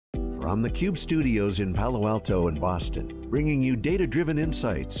from theCUBE studios in Palo Alto and Boston, bringing you data-driven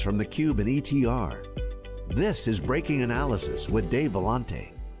insights from theCUBE and ETR. This is Breaking Analysis with Dave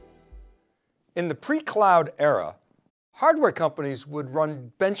Vellante. In the pre-cloud era, hardware companies would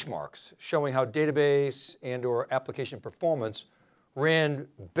run benchmarks showing how database and or application performance ran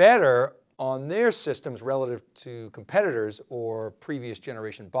better on their systems relative to competitors or previous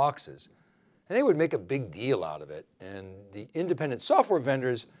generation boxes. And they would make a big deal out of it. And the independent software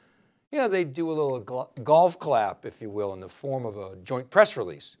vendors, they'd do a little golf clap, if you will, in the form of a joint press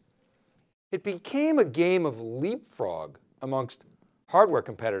release. It became a game of leapfrog amongst hardware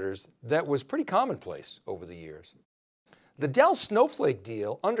competitors that was pretty commonplace over the years. The Dell Snowflake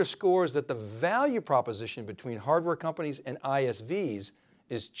deal underscores that the value proposition between hardware companies and ISVs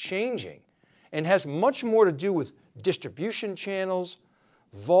is changing and has much more to do with distribution channels,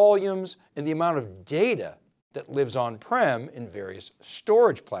 volumes, and the amount of data that lives on-prem in various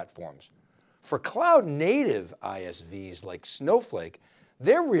storage platforms. For cloud-native ISVs like Snowflake,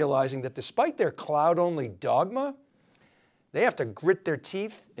 they're realizing that despite their cloud-only dogma, they have to grit their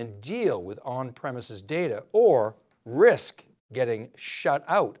teeth and deal with on-premises data or risk getting shut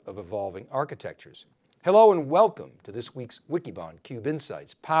out of evolving architectures. Hello and welcome to this week's Wikibon CUBE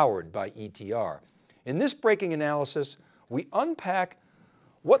Insights powered by ETR. In this breaking analysis, we unpack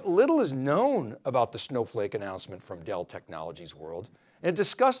what little is known about the Snowflake announcement from Dell Technologies World and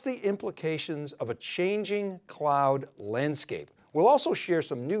discuss the implications of a changing cloud landscape. We'll also share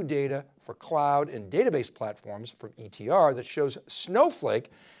some new data for cloud and database platforms from ETR that shows Snowflake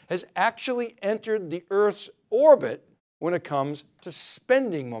has actually entered the Earth's orbit when it comes to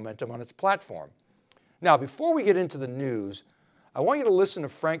spending momentum on its platform. Now, before we get into the news, I want you to listen to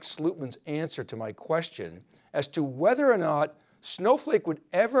Frank Slootman's answer to my question as to whether or not Snowflake would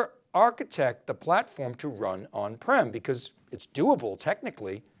ever architect the platform to run on-prem, because it's doable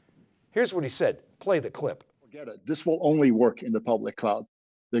technically. Here's what he said. Play the clip. Forget it. This will only work in the public cloud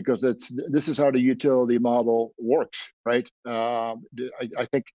because this is how the utility model works, right? I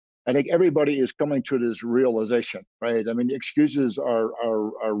think everybody is coming to this realization, right? I mean, excuses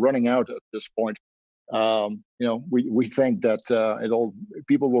are running out at this point. We think that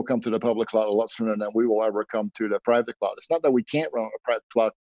people will come to the public cloud a lot sooner than we will ever come to the private cloud. It's not that we can't run on a private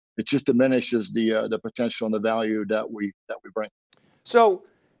cloud; it just diminishes the potential and the value that we bring. So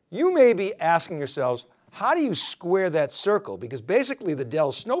you may be asking yourselves, how do you square that circle? Because basically the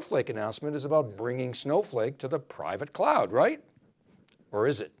Dell Snowflake announcement is about bringing Snowflake to the private cloud, right? Or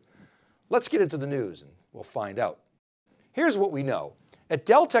is it? Let's get into the news and we'll find out. Here's what we know. At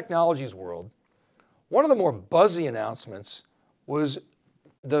Dell Technologies World, one of the more buzzy announcements was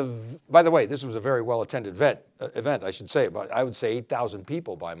by the way, this was a very well-attended event, I should say, but I would say 8,000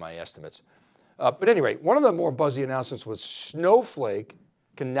 people by my estimates. But at any rate, one of the more buzzy announcements was Snowflake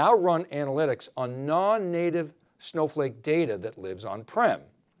can now run analytics on non-native Snowflake data that lives on-prem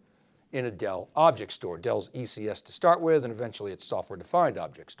in a Dell object store, Dell's ECS to start with, and eventually its software-defined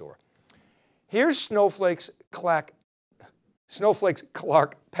object store. Here's Snowflake's Clark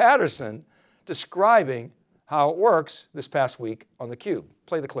Patterson describing how it works this past week on theCUBE.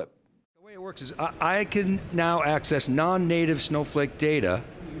 Play the clip. The way it works is I can now access non-native Snowflake data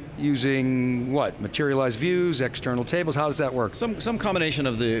using what? Materialized views, external tables, how does that work? Some combination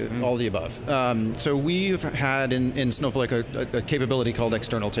of all the above. So we've had in Snowflake a capability called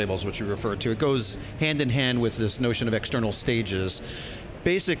external tables, which you referred to. It goes hand in hand with this notion of external stages.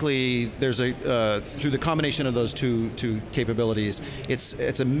 Basically, there's through the combination of those two capabilities, it's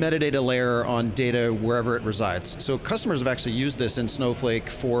a metadata layer on data wherever it resides. So customers have actually used this in Snowflake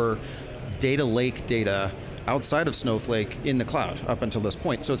for data lake data outside of Snowflake in the cloud up until this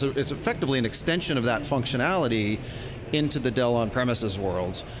point. So it's effectively an extension of that functionality into the Dell on-premises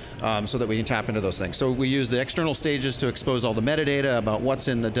world so that we can tap into those things. So we use the external stages to expose all the metadata about what's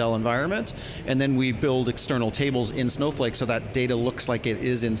in the Dell environment, and then we build external tables in Snowflake so that data looks like it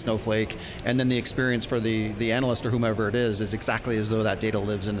is in Snowflake, and then the experience for the analyst or whomever it is exactly as though that data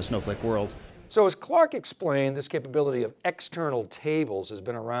lives in the Snowflake world. So as Clark explained, this capability of external tables has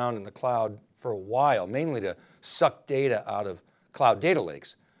been around in the cloud for a while, mainly to suck data out of cloud data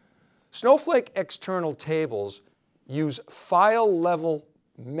lakes. Snowflake external tables use file level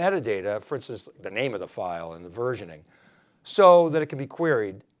metadata, for instance, the name of the file and the versioning, so that it can be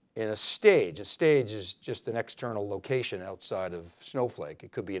queried in a stage. A stage is just an external location outside of Snowflake.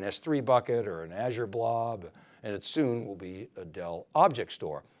 It could be an S3 bucket or an Azure blob, and it soon will be a Dell object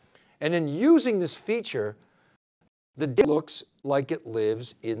store. And in using this feature, the data looks like it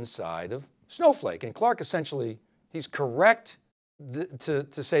lives inside of Snowflake. And Clark essentially, he's correct to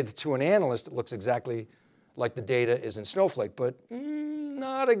say that to an analyst it looks exactly like the data is in Snowflake, but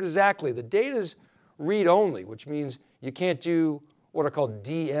not exactly. The data's read-only, which means you can't do what are called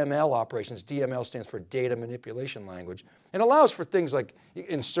DML operations. DML stands for data manipulation language, and allows for things like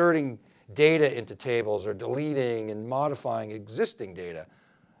inserting data into tables or deleting and modifying existing data.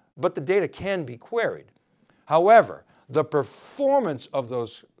 But the data can be queried. However, the performance of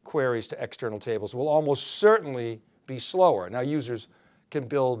those queries to external tables will almost certainly be slower. Now users can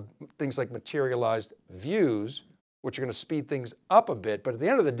build things like materialized views, which are going to speed things up a bit, but at the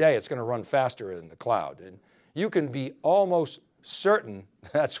end of the day, it's going to run faster in the cloud. And you can be almost certain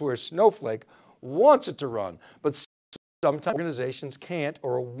that's where Snowflake wants it to run. But sometimes organizations can't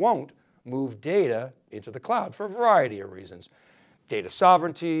or won't move data into the cloud for a variety of reasons. Data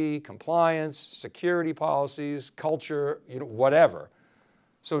sovereignty, compliance, security policies, culture, whatever.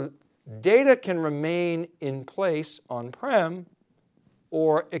 So data can remain in place on-prem,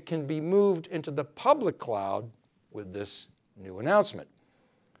 or it can be moved into the public cloud with this new announcement.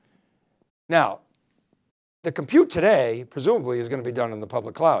 Now, the compute today, presumably, is going to be done in the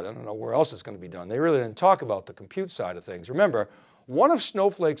public cloud. I don't know where else it's going to be done. They really didn't talk about the compute side of things. Remember, one of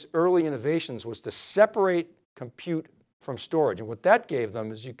Snowflake's early innovations was to separate compute from storage. And what that gave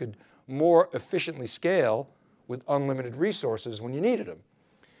them is you could more efficiently scale with unlimited resources when you needed them.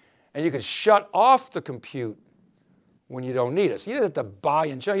 And you could shut off the compute when you don't need it. So you didn't have to buy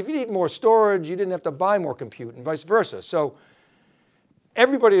and chunk. If you need more storage, you didn't have to buy more compute and vice versa. So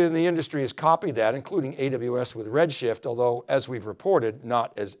everybody in the industry has copied that, including AWS with Redshift, although as we've reported,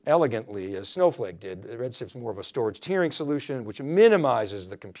 not as elegantly as Snowflake did. Redshift's more of a storage tiering solution, which minimizes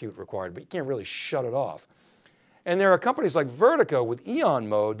the compute required, but you can't really shut it off. And there are companies like Vertigo with Eon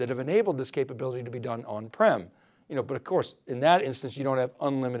mode that have enabled this capability to be done on-prem. But of course, in that instance, you don't have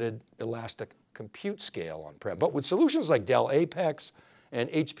unlimited elastic compute scale on-prem. But with solutions like Dell Apex and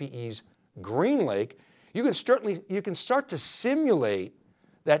HPE's GreenLake, you can start to simulate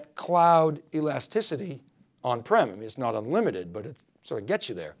that cloud elasticity on-prem. I mean, it's not unlimited, but it sort of gets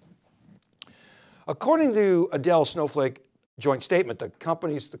you there. According to a Dell Snowflake joint statement, the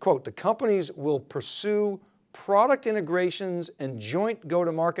quote, the companies will pursue product integrations and joint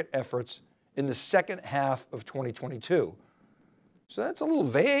go-to-market efforts in the second half of 2022. So that's a little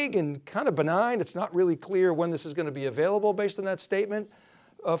vague and kind of benign. It's not really clear when this is going to be available based on that statement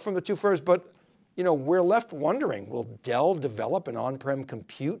from the two firms, but we're left wondering, will Dell develop an on-prem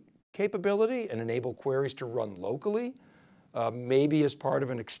compute capability and enable queries to run locally? Maybe as part of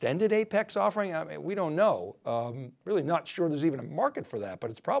an extended Apex offering? I mean, we don't know. Really not sure there's even a market for that, but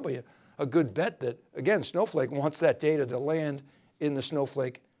it's probably a good bet that, again, Snowflake wants that data to land in the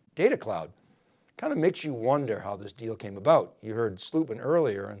Snowflake data cloud. Kind of makes you wonder how this deal came about. You heard Slootman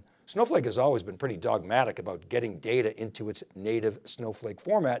earlier, and Snowflake has always been pretty dogmatic about getting data into its native Snowflake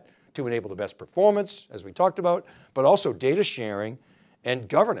format to enable the best performance, as we talked about, but also data sharing and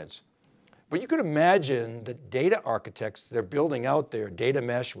governance. But you could imagine that data architects, they're building out their data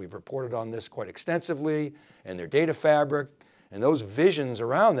mesh, we've reported on this quite extensively, and their data fabric, and those visions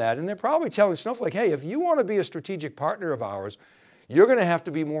around that, and they're probably telling Snowflake, hey, if you want to be a strategic partner of ours, you're going to have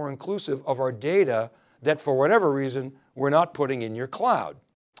to be more inclusive of our data that for whatever reason, we're not putting in your cloud.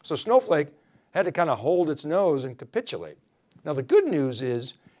 So Snowflake had to kind of hold its nose and capitulate. Now the good news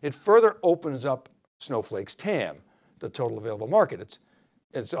is it further opens up Snowflake's TAM, the total available market.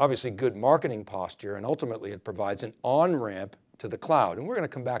 It's obviously good marketing posture, and ultimately it provides an on-ramp to the cloud. And we're going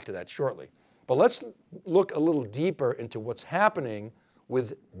to come back to that shortly. But let's look a little deeper into what's happening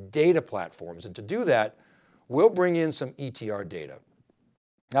with data platforms. And to do that, we'll bring in some ETR data.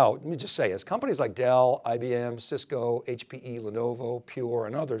 Now, let me just say, as companies like Dell, IBM, Cisco, HPE, Lenovo, Pure,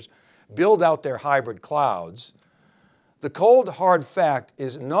 and others build out their hybrid clouds, the cold hard fact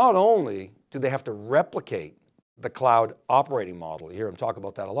is not only do they have to replicate the cloud operating model, you hear them talk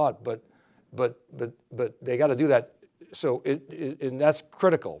about that a lot, but they got to do that. So and that's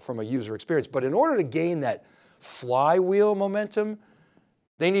critical from a user experience. But in order to gain that flywheel momentum,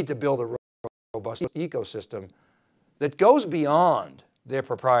 they need to build a robust ecosystem that goes beyond their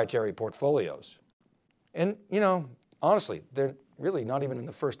proprietary portfolios. And honestly, they're really not even in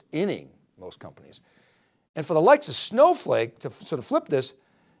the first inning, most companies. And for the likes of Snowflake, to sort of flip this,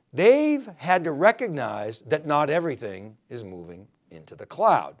 they've had to recognize that not everything is moving into the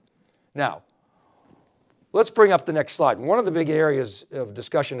cloud. Now, let's bring up the next slide. One of the big areas of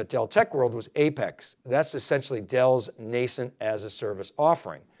discussion at Dell Tech World was Apex. That's essentially Dell's nascent as-a-service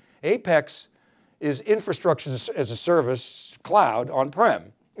offering. Apex is infrastructure as a service cloud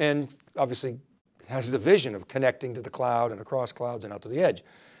on-prem, and obviously has the vision of connecting to the cloud and across clouds and out to the edge.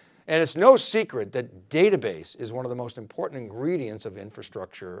 And it's no secret that database is one of the most important ingredients of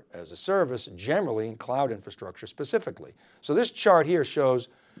infrastructure as a service, generally, in cloud infrastructure specifically. So this chart here shows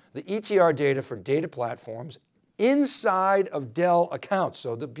the ETR data for data platforms inside of Dell accounts.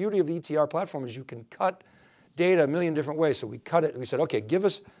 So the beauty of the ETR platform is you can cut data a million different ways. So we cut it and we said, okay, give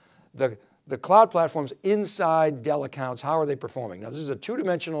us the cloud platforms inside Dell accounts. How are they performing? Now this is a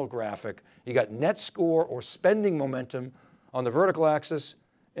two-dimensional graphic. You got net score or spending momentum on the vertical axis,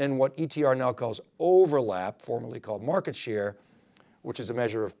 and what ETR now calls overlap, formerly called market share, which is a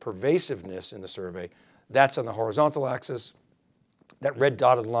measure of pervasiveness in the survey. That's on the horizontal axis. That red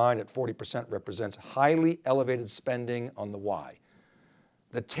dotted line at 40% represents highly elevated spending on the Y.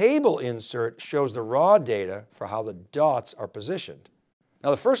 The table insert shows the raw data for how the dots are positioned.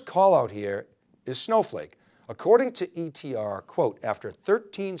 Now the first call out here is Snowflake. According to ETR, quote, after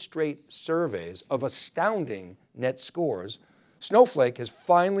 13 straight surveys of astounding net scores, Snowflake has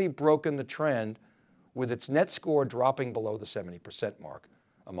finally broken the trend with its net score dropping below the 70% mark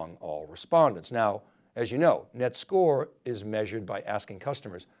among all respondents. Now, as you know, net score is measured by asking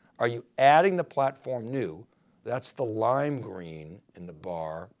customers, are you adding the platform new? That's the lime green in the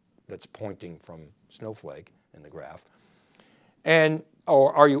bar that's pointing from Snowflake in the graph.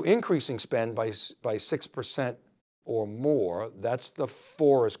 Or are you increasing spend by 6% or more? That's the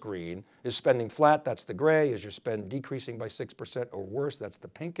forest green. Is spending flat? That's the gray. Is your spend decreasing by 6% or worse? That's the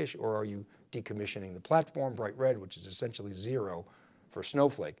pinkish. Or are you decommissioning the platform? Bright red, which is essentially 0 for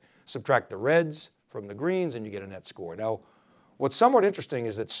Snowflake. Subtract the reds from the greens and you get a net score. Now, what's somewhat interesting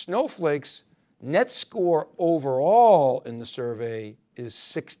is that Snowflake's net score overall in the survey is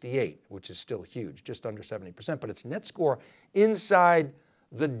 68, which is still huge, just under 70%, but its net score inside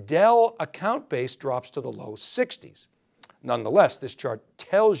the Dell account base drops to the low 60s. Nonetheless, this chart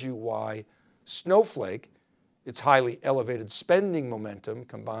tells you why Snowflake, its highly elevated spending momentum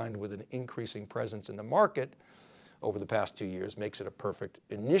combined with an increasing presence in the market over the past 2 years makes it a perfect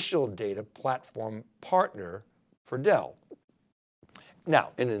initial data platform partner for Dell.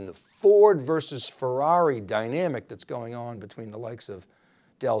 Now, and in the Ford versus Ferrari dynamic that's going on between the likes of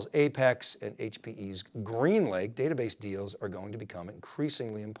Dell's Apex and HPE's GreenLake, database deals are going to become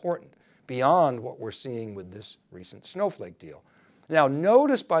increasingly important beyond what we're seeing with this recent Snowflake deal. Now,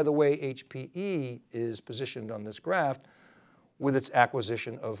 notice by the way HPE is positioned on this graph with its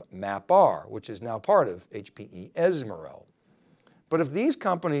acquisition of MapR, which is now part of HPE Ezmeral. But if these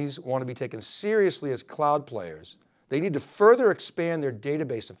companies want to be taken seriously as cloud players, they need to further expand their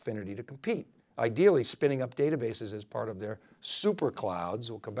database affinity to compete, ideally spinning up databases as part of their super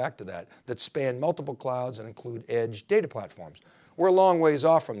clouds, we'll come back to that span multiple clouds and include edge data platforms. We're a long ways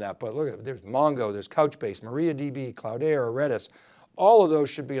off from that, but look, there's Mongo, there's Couchbase, MariaDB, Cloudera, Redis. All of those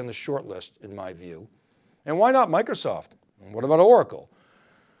should be on the short list in my view. And why not Microsoft? And what about Oracle?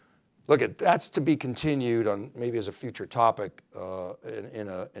 Look, that's to be continued on maybe as a future topic in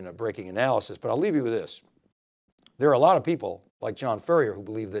a breaking analysis, but I'll leave you with this. There are a lot of people like John Furrier who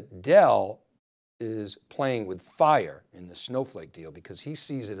believe that Dell is playing with fire in the Snowflake deal because he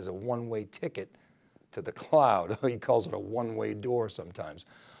sees it as a one-way ticket to the cloud. He calls it a one-way door sometimes.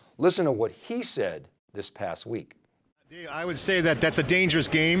 Listen to what he said this past week. I would say that that's a dangerous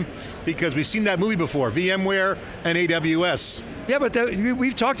game because we've seen that movie before, VMware and AWS. Yeah, but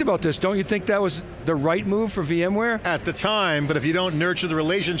we've talked about this. Don't you think that was the right move for VMware? At the time, but if you don't nurture the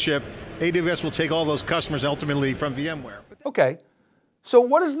relationship, AWS will take all those customers ultimately from VMware. Okay, so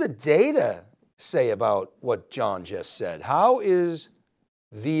what does the data say about what John just said? How is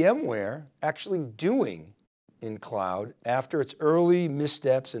VMware actually doing in cloud after its early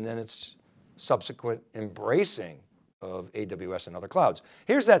missteps and then its subsequent embracing of AWS and other clouds?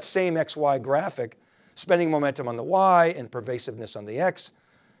 Here's that same XY graphic, spending momentum on the Y and pervasiveness on the X,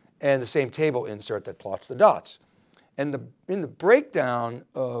 and the same table insert that plots the dots. And in the breakdown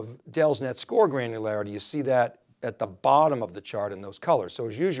of Dell's net score granularity, you see that at the bottom of the chart in those colors. So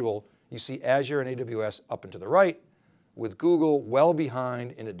as usual, you see Azure and AWS up and to the right, with Google well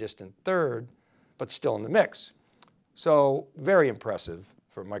behind in a distant third, but still in the mix. So very impressive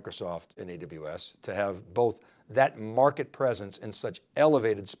for Microsoft and AWS to have both that market presence and such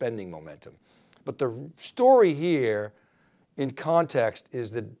elevated spending momentum. But the story here in context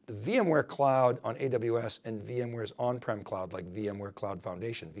is that the VMware cloud on AWS and VMware's on-prem cloud like VMware Cloud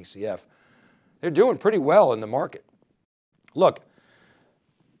Foundation, VCF, they're doing pretty well in the market. Look,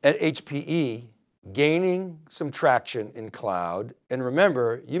 at HPE, gaining some traction in cloud, and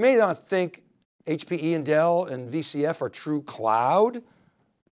remember, you may not think HPE and Dell and VCF are true cloud,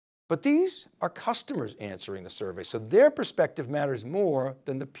 but these are customers answering the survey, so their perspective matters more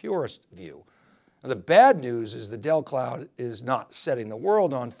than the purist view. Now, the bad news is the Dell Cloud is not setting the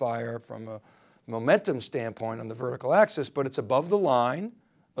world on fire from a momentum standpoint on the vertical axis, but it's above the line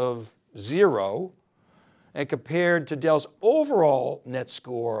of 0. And compared to Dell's overall net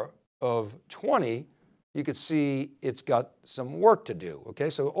score of 20, you could see it's got some work to do, okay?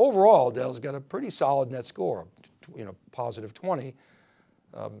 So overall, Dell's got a pretty solid net score, positive 20.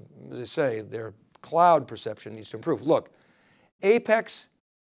 As I say, their cloud perception needs to improve. Look, Apex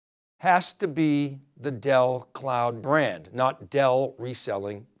has to be the Dell Cloud brand, not Dell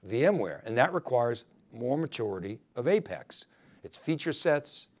reselling VMware. And that requires more maturity of Apex. Its feature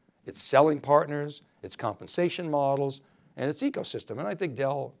sets, its selling partners, its compensation models, and its ecosystem. And I think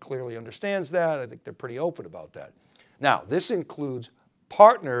Dell clearly understands that. I think they're pretty open about that. Now, this includes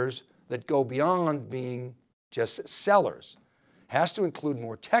partners that go beyond being just sellers. Has to include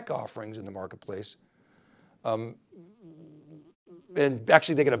more tech offerings in the marketplace. And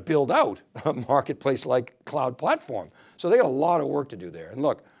actually they're going to build out a marketplace like cloud platform. So they got a lot of work to do there. And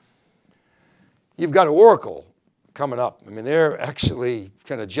look, you've got Oracle coming up. I mean, they're actually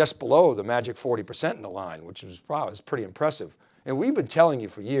kind of just below the magic 40% in the line, which is pretty impressive. And we've been telling you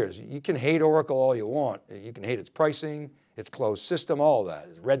for years, you can hate Oracle all you want. You can hate its pricing, its closed system, all of that.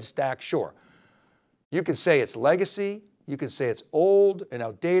 Red stack, sure. You can say it's legacy. You can say it's old and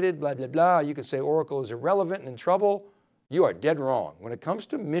outdated, blah, blah, blah. You can say Oracle is irrelevant and in trouble. You are dead wrong. When it comes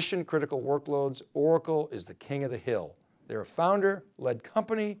to mission critical workloads, Oracle is the king of the hill. They're a founder-led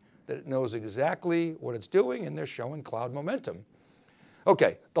company that knows exactly what it's doing, and they're showing cloud momentum.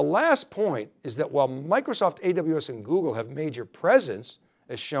 Okay, the last point is that while Microsoft, AWS, and Google have major presence,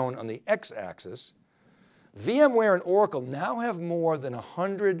 as shown on the x-axis, VMware and Oracle now have more than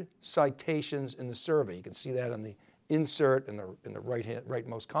 100 citations in the survey. You can see that on the insert in the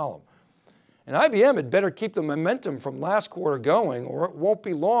rightmost column. And IBM had better keep the momentum from last quarter going, or it won't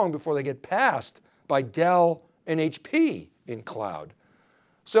be long before they get passed by Dell and HP in cloud.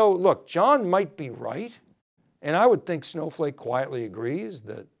 So look, John might be right, and I would think Snowflake quietly agrees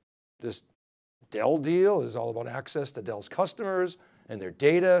that this Dell deal is all about access to Dell's customers and their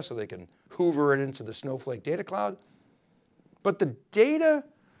data so they can hoover it into the Snowflake data cloud. But the data,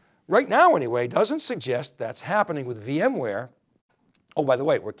 right now anyway, doesn't suggest that's happening with VMware. Oh, by the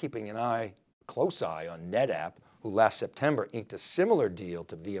way, we're keeping an close eye on NetApp, who last September inked a similar deal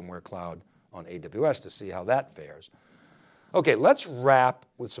to VMware Cloud on AWS to see how that fares. Okay, let's wrap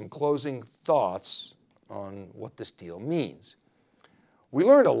with some closing thoughts on what this deal means. We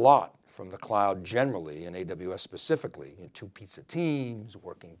learned a lot from the cloud generally and AWS specifically. Two pizza teams,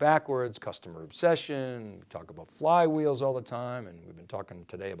 working backwards, customer obsession. We talk about flywheels all the time, and we've been talking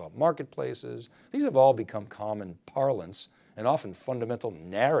today about marketplaces. These have all become common parlance and often fundamental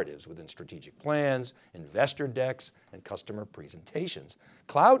narratives within strategic plans, investor decks, and customer presentations.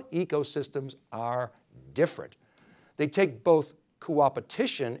 Cloud ecosystems are different. They take both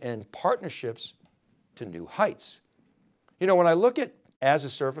coopetition and partnerships to new heights. You know, when I look at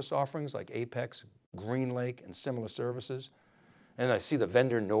as-a-service offerings like Apex, GreenLake, and similar services, and I see the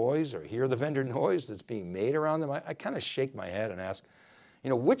vendor noise or hear the vendor noise that's being made around them, I kind of shake my head and ask,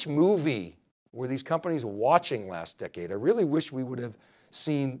 which movie were these companies watching last decade? I really wish we would have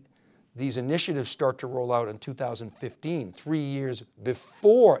seen these initiatives start to roll out in 2015, 3 years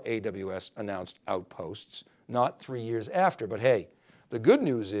before AWS announced Outposts, not 3 years after. But hey, the good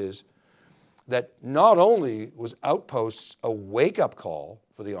news is that not only was Outposts a wake-up call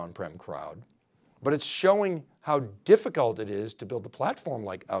for the on-prem crowd, but it's showing how difficult it is to build a platform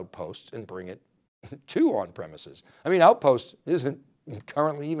like Outposts and bring it to on-premises. I mean, Outposts isn't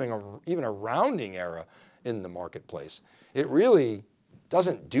currently even a rounding error in the marketplace. It really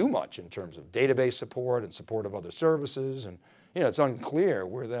doesn't do much in terms of database support and support of other services. And it's unclear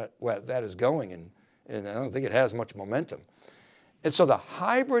where that is going, and I don't think it has much momentum. And so the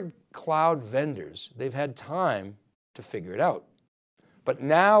hybrid cloud vendors, they've had time to figure it out. But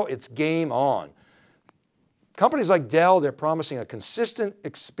now it's game on. Companies like Dell, they're promising a consistent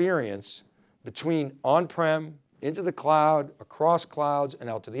experience between on-prem, into the cloud, across clouds, and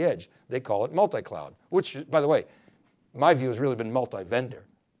out to the edge. They call it multi-cloud, which, by the way, my view has really been multi-vendor.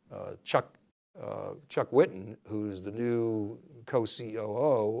 Chuck Whitten, who's the new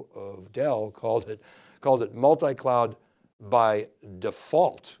co-COO of Dell, called it multi-cloud by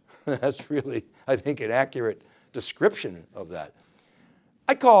default. That's really, I think, an accurate description of that.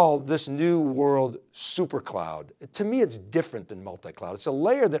 I call this new world super cloud. To me, it's different than multi-cloud. It's a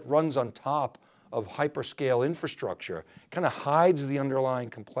layer that runs on top of hyperscale infrastructure, kind of hides the underlying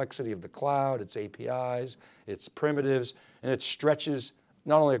complexity of the cloud, its APIs, its primitives, and it stretches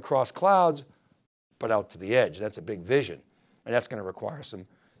not only across clouds, but out to the edge. That's a big vision. And that's going to require some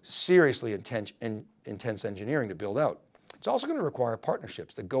seriously intense engineering to build out. It's also going to require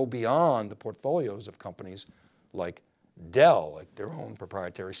partnerships that go beyond the portfolios of companies like Dell, like their own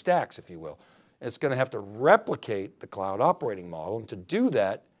proprietary stacks, if you will. It's going to have to replicate the cloud operating model, and to do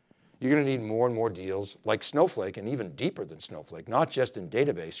that, you're going to need more and more deals like Snowflake, and even deeper than Snowflake, not just in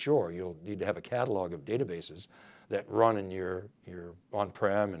database. Sure, you'll need to have a catalog of databases that run in your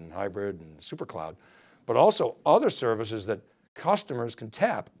on-prem and hybrid and supercloud, but also other services that customers can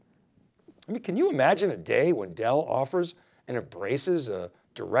tap. I mean, can you imagine a day when Dell offers and embraces a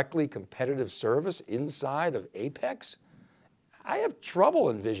directly competitive service inside of Apex? I have trouble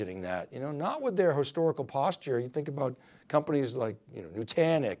envisioning that, not with their historical posture. You think about companies like,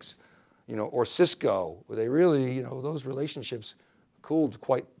 Nutanix, or Cisco, where they really, those relationships cooled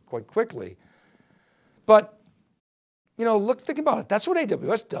quite quickly. But, think about it. That's what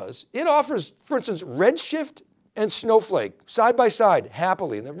AWS does. It offers, for instance, Redshift and Snowflake side by side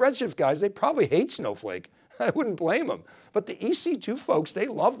happily. And the Redshift guys, they probably hate Snowflake. I wouldn't blame them. But the EC2 folks, they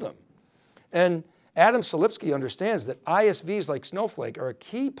love them. And Adam Selipsky understands that ISVs like Snowflake are a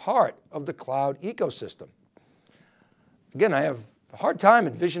key part of the cloud ecosystem. Again, I have a hard time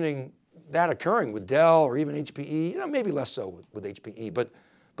envisioning that occurring with Dell or even HPE, maybe less so with HPE, but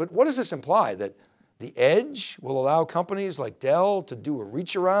what does this imply? That the edge will allow companies like Dell to do a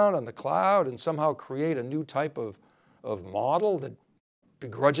reach around on the cloud and somehow create a new type of model that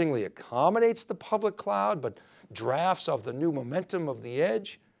begrudgingly accommodates the public cloud, but drafts off the new momentum of the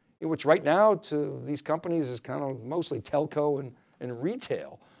edge, which right now to these companies is kind of mostly telco and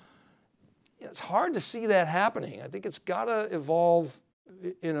retail. It's hard to see that happening. I think it's got to evolve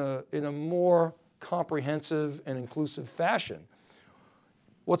in a more comprehensive and inclusive fashion.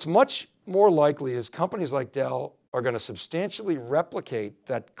 What's much more likely is companies like Dell are going to substantially replicate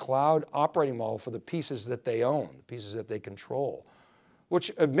that cloud operating model for the pieces that they own, the pieces that they control,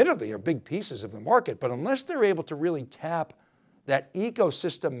 which admittedly are big pieces of the market, but unless they're able to really tap that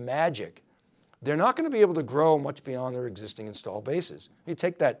ecosystem magic, they're not going to be able to grow much beyond their existing install bases. You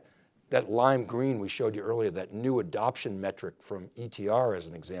take that lime green we showed you earlier, that new adoption metric from ETR as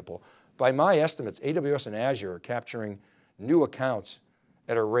an example. By my estimates, AWS and Azure are capturing new accounts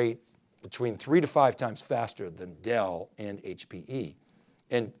at a rate between 3 to 5 times faster than Dell and HPE.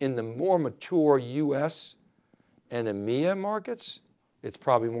 And in the more mature US and EMEA markets, it's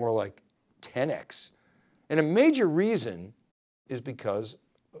probably more like 10x. And a major reason is because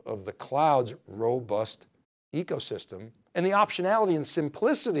of the cloud's robust ecosystem and the optionality and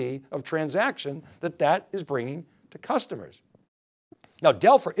simplicity of transaction that is bringing to customers. Now,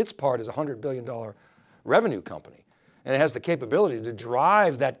 Dell, for its part, is a $100 billion revenue company, and it has the capability to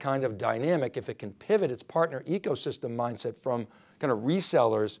drive that kind of dynamic if it can pivot its partner ecosystem mindset from kind of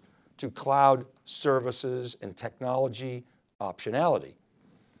resellers to cloud services and technology optionality.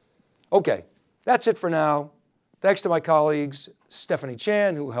 Okay, that's it for now. Thanks to my colleagues, Stephanie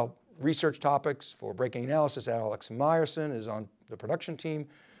Chan, who helped research topics for Breaking Analysis. Alex Meyerson is on the production team.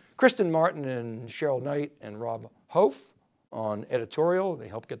 Kristen Martin and Cheryl Knight and Rob Hof on editorial. They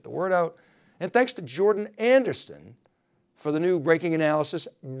help get the word out. And thanks to Jordan Anderson for the new Breaking Analysis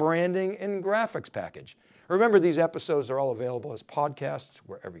branding and graphics package. Remember, these episodes are all available as podcasts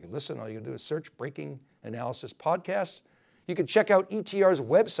wherever you listen. All you do is search Breaking Analysis Podcasts. You can check out ETR's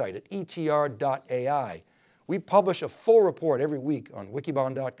website at etr.ai. We publish a full report every week on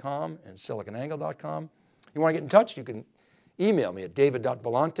wikibon.com and siliconangle.com. You want to get in touch? You can email me at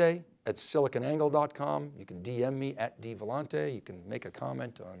david.vellante@siliconangle.com. You can DM me at dvellante. You can make a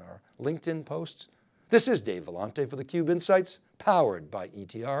comment on our LinkedIn posts. This is Dave Vellante for theCUBE Insights, powered by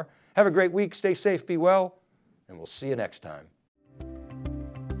ETR. Have a great week, stay safe, be well, and we'll see you next time.